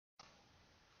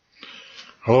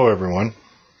Hello everyone.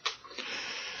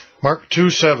 Mark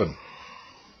 2:7.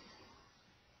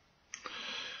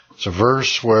 It's a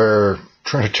verse where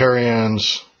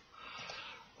Trinitarians,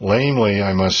 lamely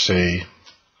I must say,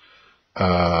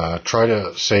 try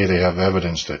to say they have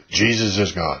evidence that Jesus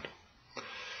is God.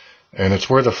 And it's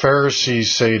where the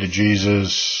Pharisees say to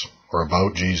Jesus, or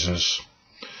about Jesus,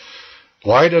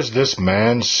 "Why does this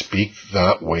man speak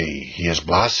that way? He is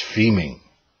blaspheming.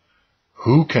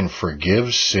 Who can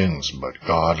forgive sins but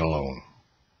God alone?"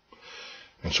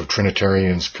 And so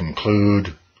Trinitarians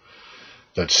conclude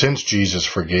that since Jesus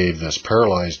forgave this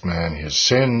paralyzed man his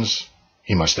sins,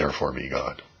 he must therefore be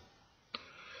God.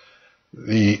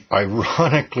 The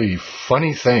ironically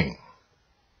funny thing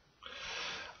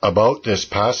about this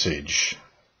passage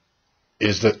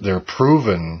is that they're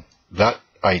proven that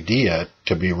idea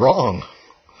to be wrong.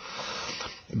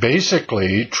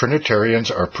 Basically, Trinitarians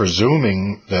are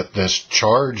presuming that this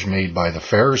charge made by the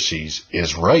Pharisees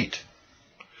is right.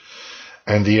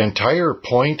 And the entire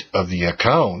point of the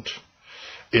account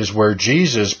is where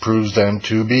Jesus proves them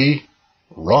to be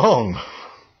wrong.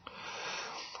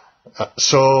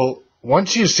 So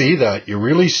once you see that, you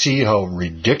really see how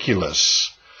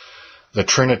ridiculous the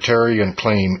Trinitarian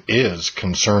claim is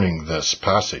concerning this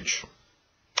passage.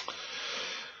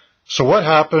 So what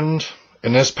happened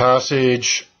in this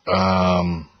passage?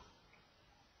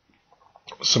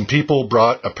 Some people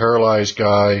brought a paralyzed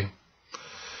guy,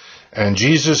 and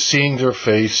Jesus, seeing their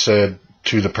faith, said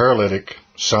to the paralytic,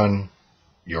 "Son,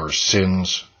 your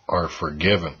sins are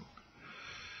forgiven."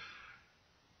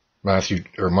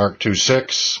 Mark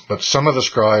 2:6. But some of the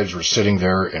scribes were sitting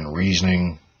there and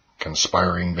reasoning,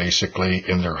 conspiring basically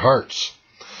in their hearts.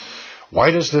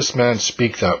 "Why does this man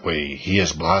speak that way? He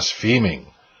is blaspheming.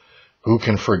 Who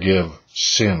can forgive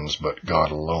sins but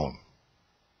God alone?"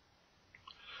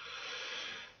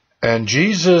 And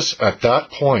Jesus, at that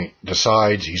point,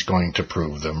 decides he's going to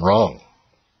prove them wrong.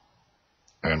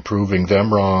 And proving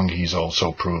them wrong, he's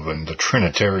also proven the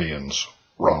Trinitarians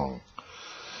wrong.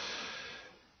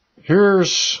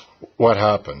 Here's what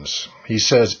happens. It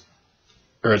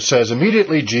says,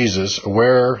 "Immediately Jesus,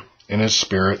 aware in his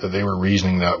spirit that they were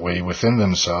reasoning that way within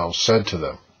themselves, said to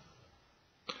them,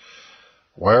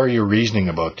 'Why are you reasoning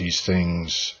about these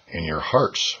things in your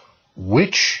hearts?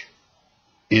 Which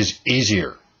is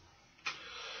easier,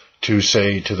 to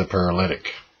say to the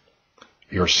paralytic,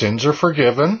 your sins are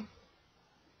forgiven,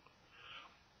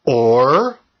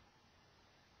 or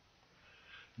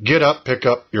get up, pick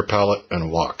up your pallet,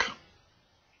 and walk?'"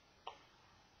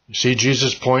 You see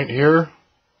Jesus' point here?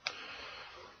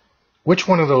 Which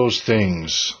one of those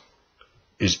things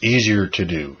is easier to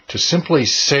do? To simply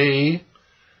say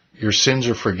your sins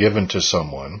are forgiven to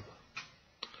someone,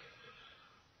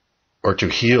 or to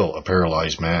heal a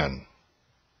paralyzed man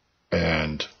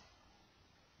and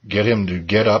get him to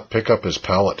get up, pick up his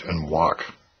pallet, and walk?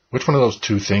 Which one of those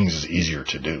two things is easier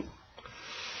to do?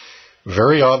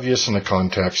 Very obvious in the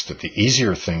context that the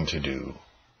easier thing to do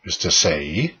is to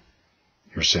say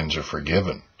your sins are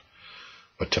forgiven.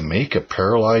 But to make a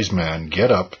paralyzed man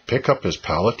get up, pick up his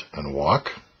pallet, and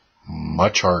walk,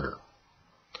 much harder.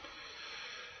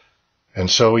 And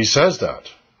so he says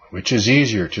that. Which is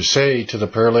easier, to say to the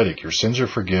paralytic, your sins are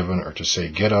forgiven, or to say,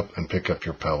 get up and pick up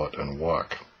your pallet and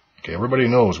walk? Okay, everybody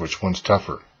knows which one's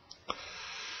tougher.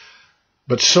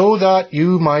 But so that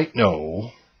you might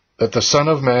know that the Son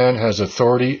of Man has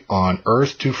authority on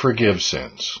earth to forgive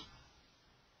sins.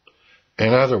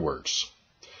 In other words,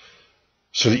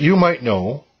 so that you might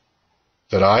know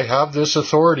that I have this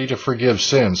authority to forgive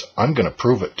sins, I'm going to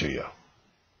prove it to you.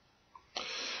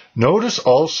 Notice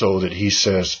also that he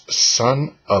says,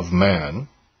 Son of Man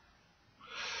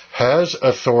has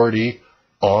authority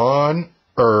on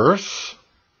earth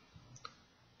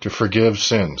to forgive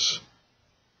sins.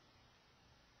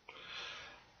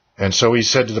 And so he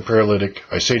said to the paralytic,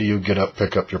 I say to you, get up,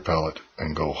 pick up your pallet,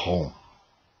 and go home.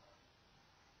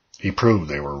 He proved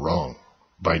they were wrong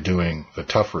by doing the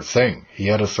tougher thing. He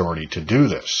had authority to do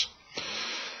this.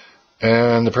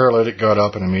 And the paralytic got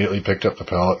up and immediately picked up the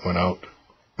pallet and went out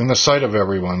in the sight of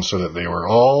everyone, so that they were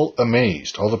all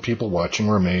amazed. All the people watching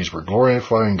were amazed, were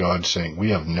glorifying God, saying, we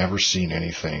have never seen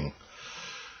anything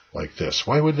like this.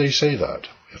 Why would they say that?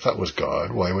 If that was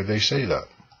God, why would they say that?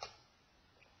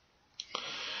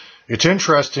 It's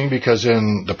interesting because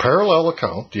in the parallel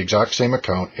account, the exact same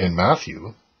account in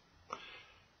Matthew,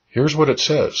 here's what it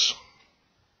says.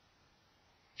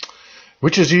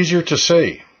 Which is easier to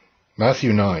say?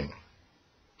 Matthew 9.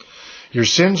 Your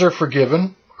sins are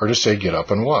forgiven, or to say, get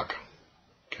up and walk.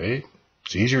 Okay?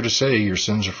 It's easier to say your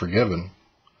sins are forgiven.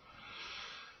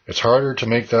 It's harder to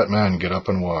make that man get up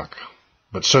and walk.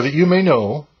 But so that you may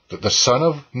know that the Son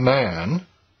of Man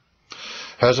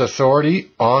has authority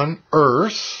on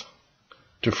earth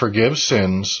to forgive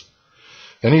sins.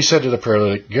 Then he said to the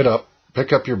paralytic, get up,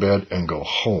 pick up your bed, and go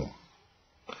home.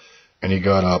 And he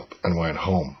got up and went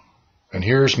home. And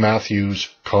here's Matthew's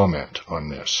comment on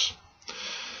this.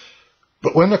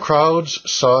 But when the crowds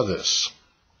saw this,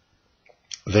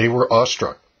 they were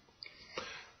awestruck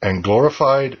and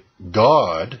glorified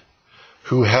God,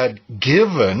 who had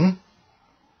given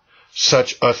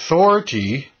such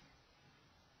authority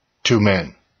to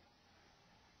men.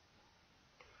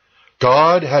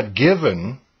 God had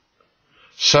given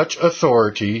such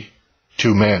authority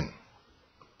to men.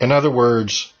 In other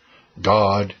words,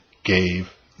 God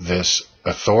gave this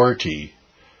authority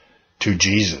to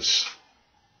Jesus.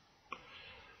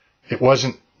 It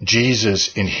wasn't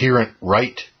Jesus' inherent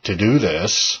right to do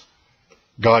this.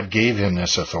 God gave him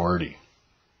this authority.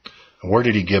 And where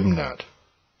did he give him that?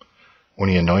 When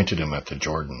he anointed him at the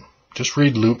Jordan. Just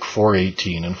read Luke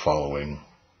 4:18 and following.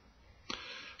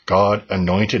 God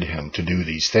anointed him to do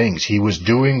these things. He was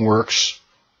doing works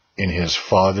in his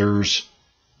Father's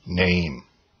name.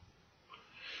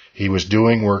 He was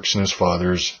doing works in his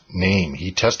Father's name.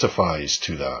 He testifies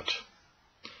to that.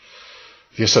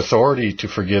 This authority to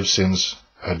forgive sins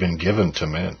had been given to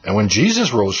men. And when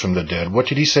Jesus rose from the dead, what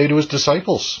did he say to his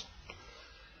disciples?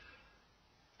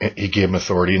 He gave them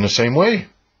authority in the same way.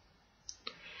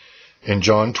 In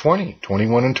John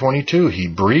 20:21 and 22, he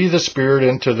breathed the Spirit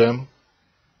into them,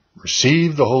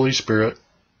 received the Holy Spirit.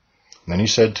 And then he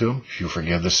said to them, if you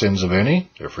forgive the sins of any,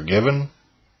 they're forgiven.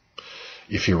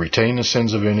 If you retain the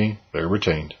sins of any, they're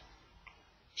retained.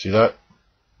 See that?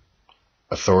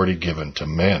 Authority given to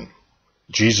men.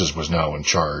 Jesus was now in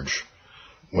charge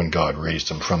when God raised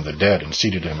him from the dead and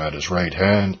seated him at his right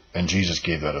hand, and Jesus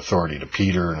gave that authority to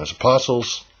Peter and his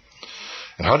apostles.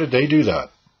 And how did they do that?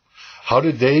 How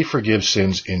did they forgive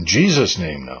sins in Jesus'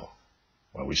 name now?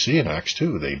 Well, we see in Acts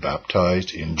 2, they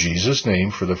baptized in Jesus'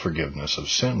 name for the forgiveness of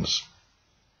sins.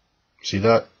 See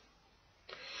that?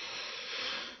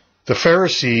 The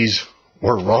Pharisees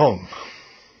were wrong.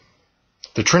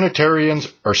 The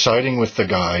Trinitarians are siding with the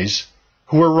guys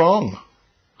who were wrong.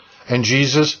 And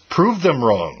Jesus proved them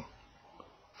wrong.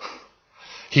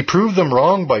 He proved them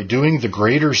wrong by doing the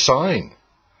greater sign.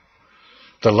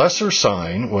 The lesser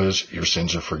sign was, your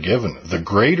sins are forgiven. The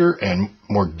greater and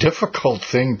more difficult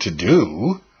thing to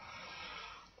do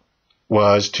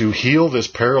was to heal this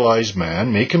paralyzed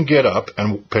man, make him get up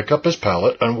and pick up his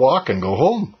pallet and walk and go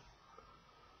home.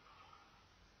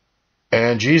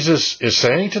 And Jesus is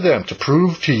saying to them, to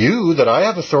prove to you that I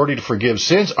have authority to forgive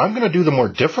sins, I'm going to do the more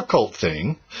difficult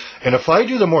thing. And if I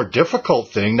do the more difficult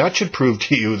thing, that should prove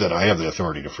to you that I have the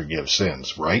authority to forgive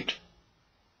sins, right?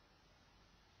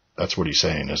 That's what he's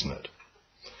saying, isn't it?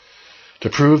 To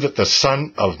prove that the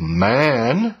Son of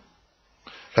Man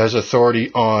has authority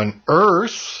on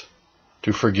earth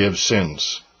to forgive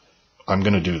sins. I'm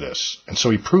going to do this. And so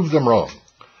he proved them wrong.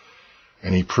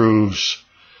 And he proves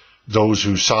those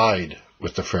who side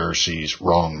with the Pharisees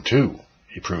wrong too.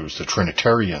 He proves the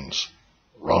Trinitarians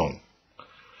wrong.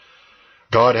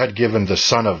 God had given the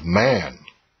Son of Man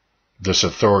this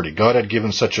authority. God had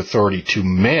given such authority to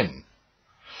men.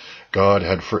 God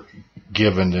had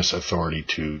given this authority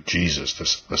to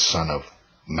Jesus, the Son of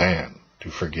Man, to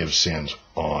forgive sins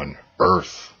on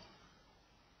earth.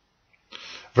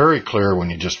 Very clear when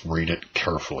you just read it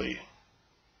carefully.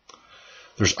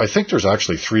 I think there's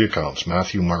actually 3 accounts,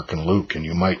 Matthew, Mark, and Luke, and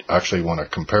you might actually want to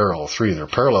compare all 3. They're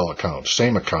parallel accounts,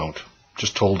 same account,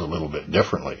 just told a little bit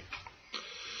differently.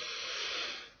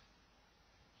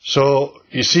 So,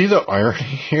 you see the irony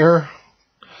here?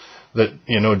 That,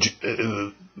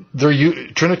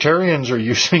 Trinitarians are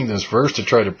using this verse to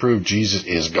try to prove Jesus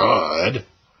is God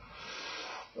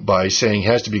by saying he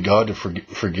has to be God to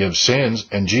forgive sins,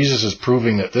 and Jesus is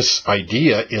proving that this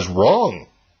idea is wrong.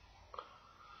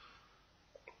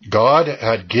 God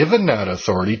had given that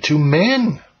authority to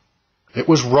men. It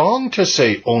was wrong to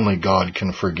say only God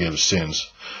can forgive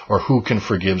sins, or who can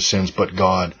forgive sins but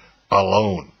God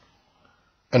alone.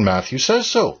 And Matthew says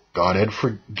so. God had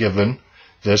given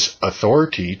this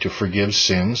authority to forgive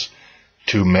sins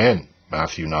to men.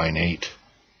 Matthew 9:8.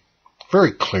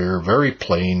 Very clear, very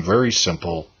plain, very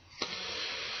simple.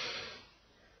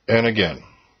 And again,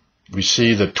 we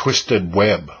see the twisted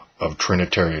web of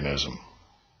Trinitarianism.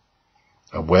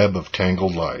 A web of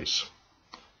tangled lies.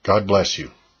 God bless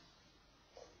you.